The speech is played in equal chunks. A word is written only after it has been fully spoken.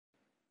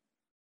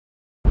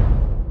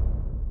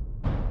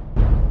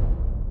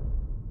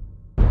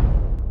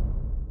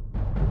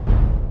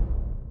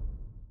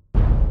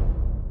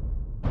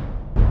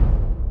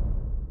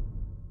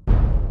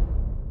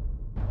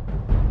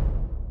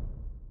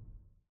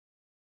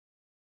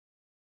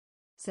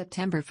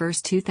September 1,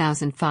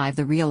 2005.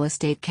 The Real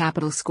Estate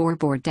Capital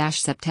Scoreboard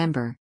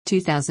September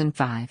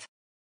 2005.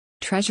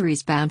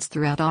 Treasuries bounced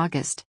throughout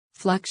August,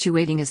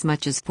 fluctuating as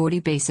much as 40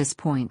 basis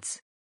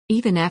points.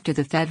 Even after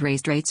the Fed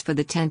raised rates for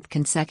the 10th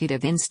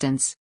consecutive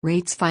instance,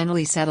 rates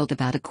finally settled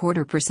about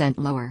 0.25%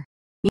 lower.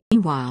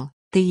 Meanwhile,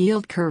 the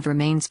yield curve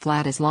remains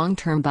flat as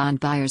long-term bond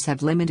buyers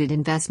have limited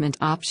investment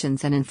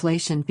options and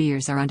inflation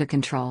fears are under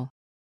control.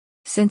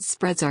 Since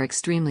spreads are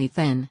extremely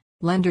thin,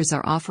 lenders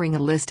are offering a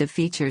list of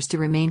features to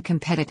remain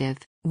competitive.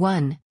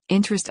 1.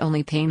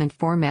 Interest-only payment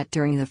format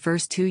during the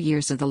first 2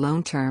 years of the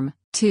loan term.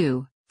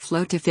 2.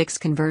 Float-to-fixed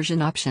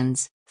conversion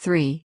options.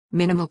 3.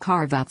 Minimal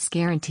carve-outs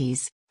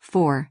guarantees.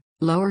 4.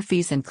 Lower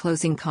fees and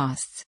closing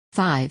costs.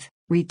 5.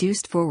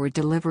 Reduced forward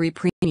delivery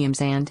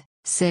premiums and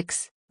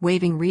 6.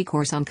 Waiving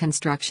recourse on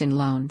construction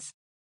loans.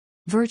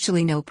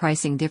 Virtually no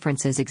pricing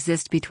differences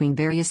exist between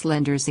various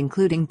lenders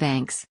including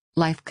banks,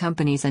 life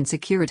companies and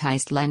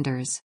securitized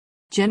lenders.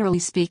 Generally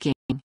speaking,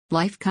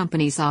 life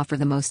companies offer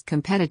the most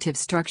competitive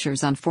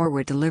structures on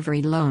forward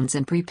delivery loans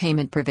and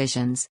prepayment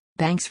provisions.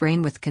 Banks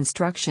reign with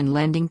construction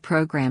lending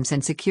programs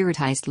and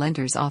securitized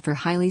lenders offer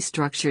highly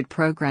structured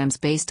programs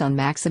based on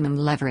maximum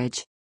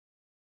leverage.